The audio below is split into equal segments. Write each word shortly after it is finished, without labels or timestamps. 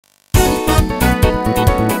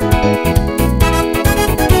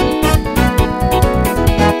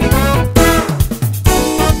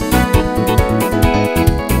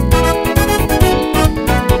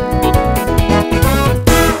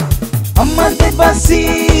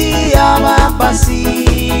basi ama basi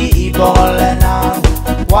ibole na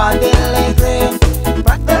wadele grem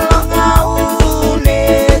patalanga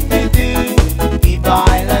une tutu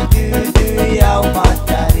ibaila tutu yau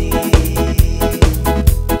matari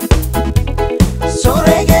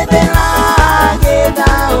sore gede la geda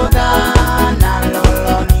oda na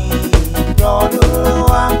loloni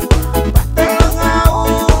dodua patalanga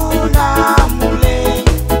una mule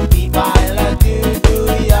ibaila tutu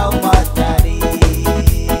yau matari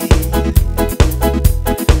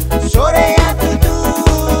sore ya tutu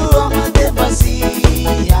amate basi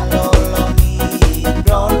ya loloni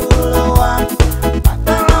dodua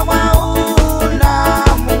patalanga una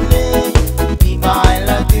mule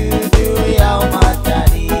ibaila tutu yau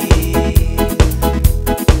matari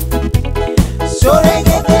sore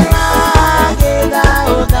gede la geda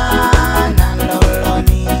oda na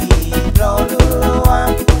loloni dodua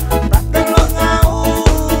patalanga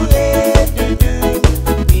une tutu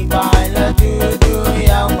ibaila tutu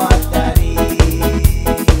yau matari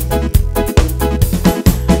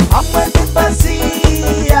amate basi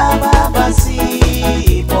ya babasi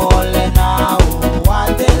ibole na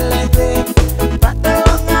wadelete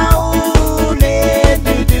patalanga une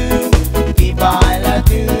tutu ibaila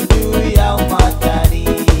tutu yau matari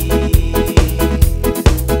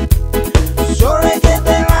sore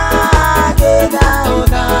gede la geda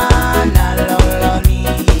oda na loloni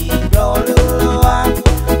dodua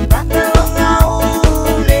patalanga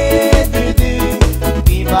une tutu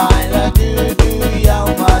ibaila tutu yau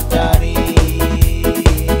matari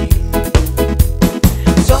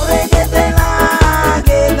sore gede la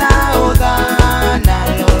geda oda na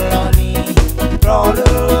loloni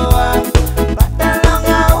dodua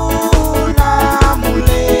patalanga una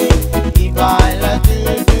mule ibaila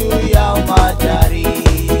tutu yau matari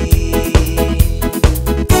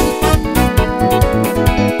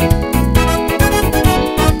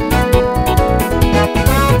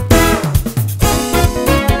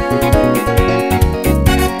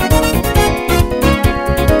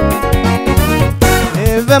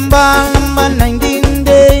November number 19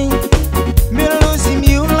 day me lose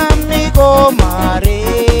you let me go married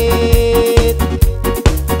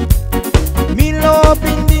me lo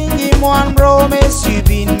binding him one promise you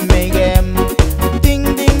been make him ding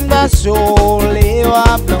ding da sole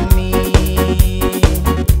wa me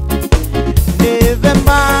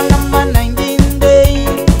November number 19 day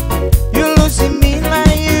you lose me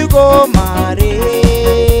like you go married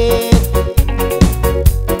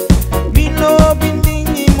me lo binding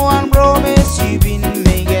him one promise you been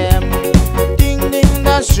make him ding ding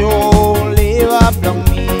da sole wa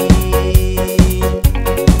me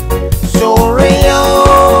sorry yo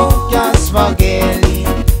just forget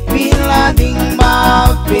bila ding ma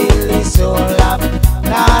pili solap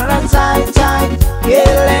lara tai tai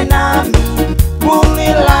gele nami buli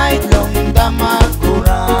light long dama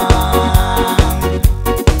kurang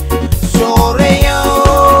sore yo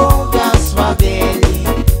just forget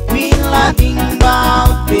bila ding ma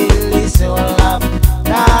pili solap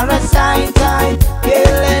lara tai tai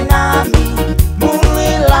gele nami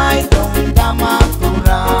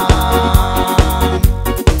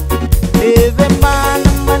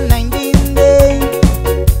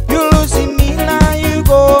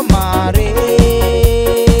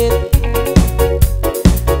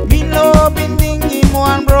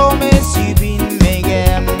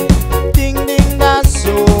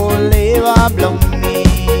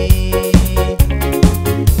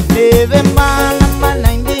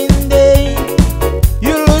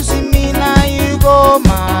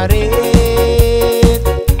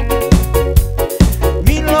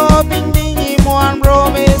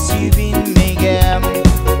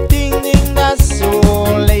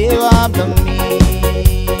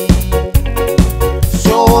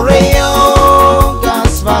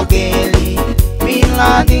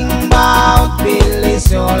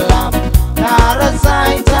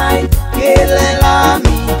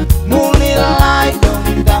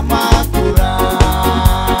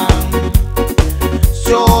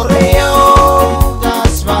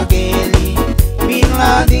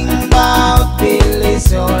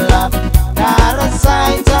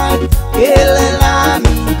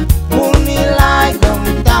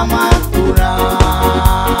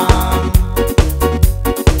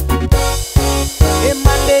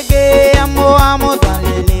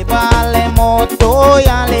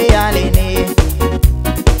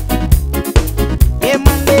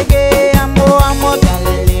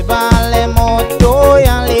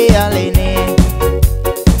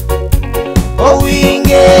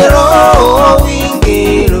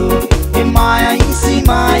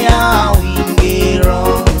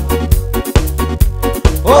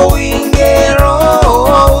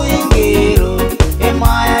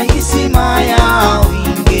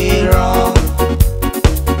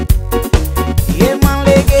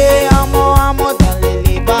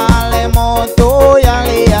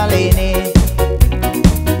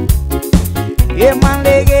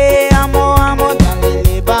Emanlege amo amo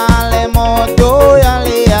talele bale moto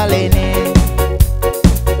yale yale ne.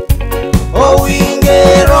 Oh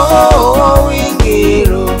wingero,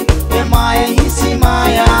 emaya isi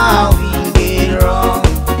maya wingero.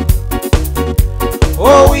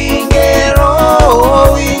 Oh wingero,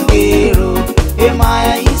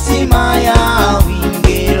 emaya isi maya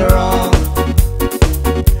wingero.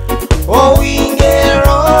 Oh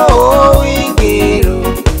wingero,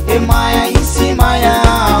 emaya isi maya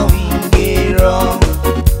wingero.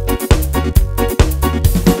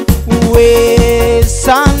 We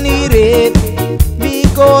sunny red, me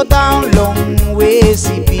go down long way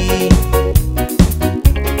CP.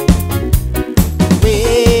 We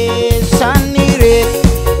sunny red,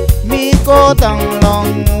 me go down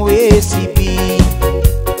long way CP.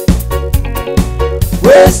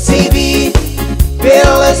 We CP,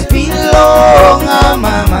 pelas pilong a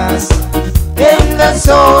mamas, en la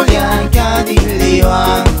solia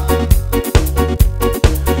cadiliwa.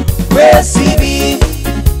 We CP,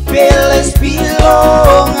 pelas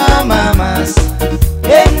pilong a mamas,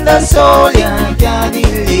 en la solia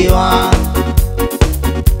cadiliwa.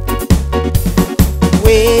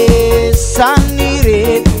 We sunny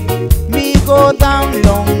red, me go down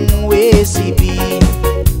long way CP.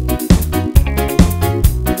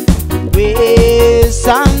 We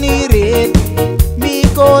sunny red, me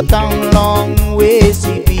go down long way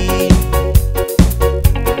CP.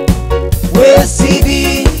 We CP,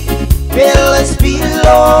 pelas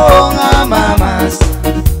pilong a mamas,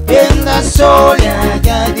 en la solia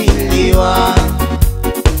cadiliwa.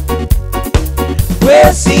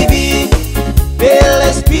 We CP,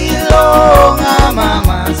 pelas pilong a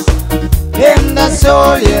mamas, en la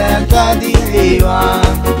solia cadiliwa.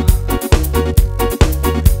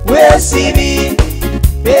 We CP,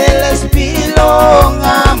 pelas pilong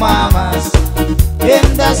a mamas,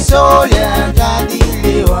 en la solia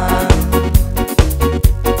cadiliwa.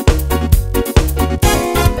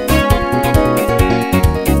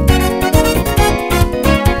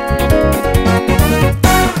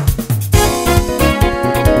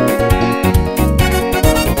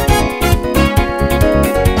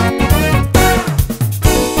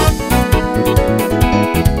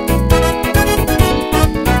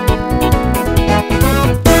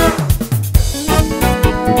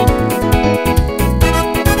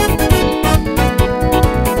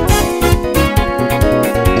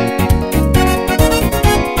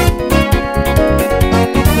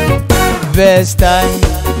 First time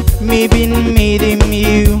me been meeting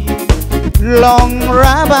you, long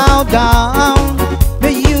about down,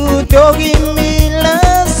 but you talking me,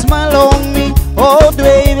 last smile on me, all the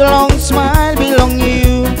way long smile belong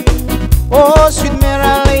you. Oh sweet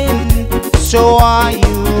Marilyn, so are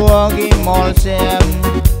you walking all same.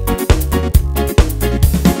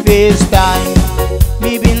 First time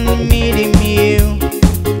me been meeting you,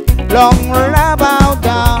 long about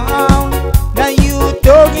down, now you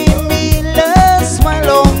talking me, smile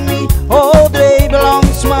on me, all the way belong,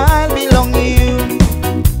 smile belong you.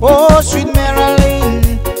 Oh sweet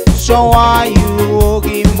Marilyn, so are you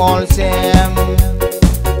walking all same.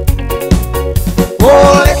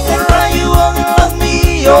 Oh let the ride you walk along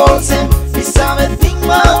me all same. Me sabe think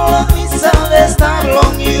about me sabe estar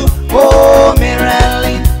along you. Oh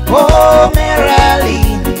Marilyn,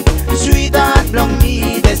 sweet that belong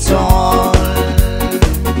me that's all.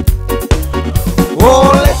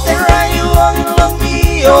 Oh let the ride you walk along me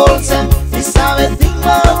all same. Me sabe think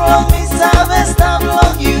about me sabe estar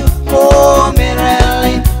along you. Oh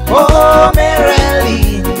Marilyn,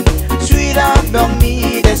 sweet that belong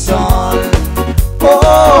me that's all.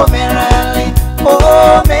 Oh Marilyn,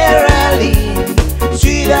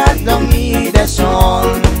 sweet that belong me that's all.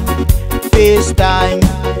 First time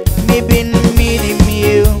me been meeting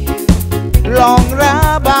you, long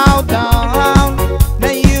about down, now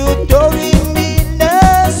you talking me,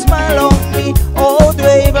 the smile on me, all the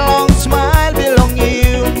way belong, smile belong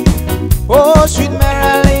you. Oh sweet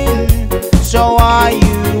Marilyn, so are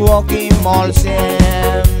you walking all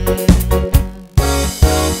same.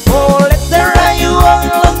 Oh let the ride you walk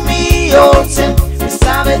along me all same. Me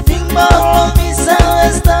sabe think about me sabe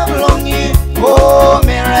estar along you. Oh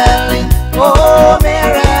Marilyn,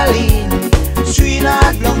 sweet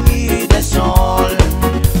that belong me that's all.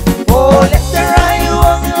 Oh let the ride you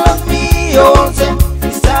walk along me all same.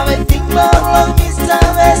 Me sabe think about me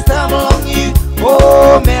sabe estar along you.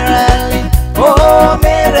 Oh Marilyn,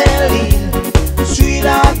 sweet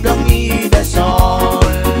that belong me that's all.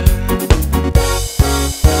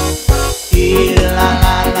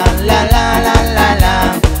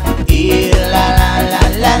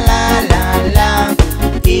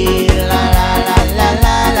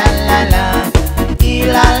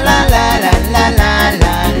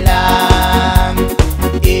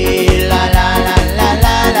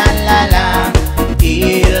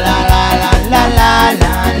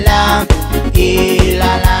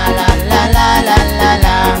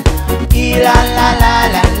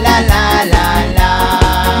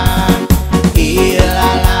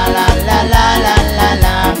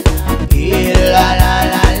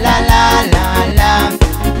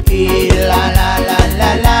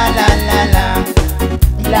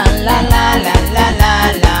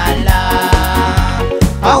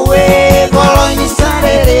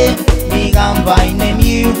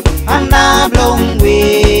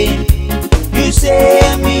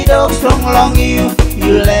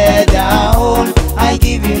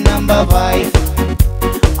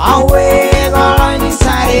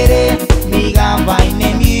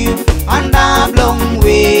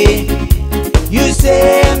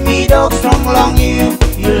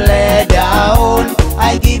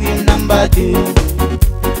 I do.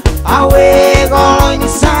 I wake on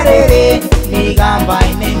Saturday, me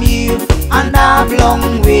combine you and a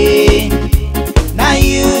long way. Now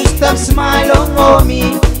you stop smiling on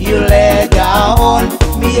me, you let down,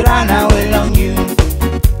 me run away.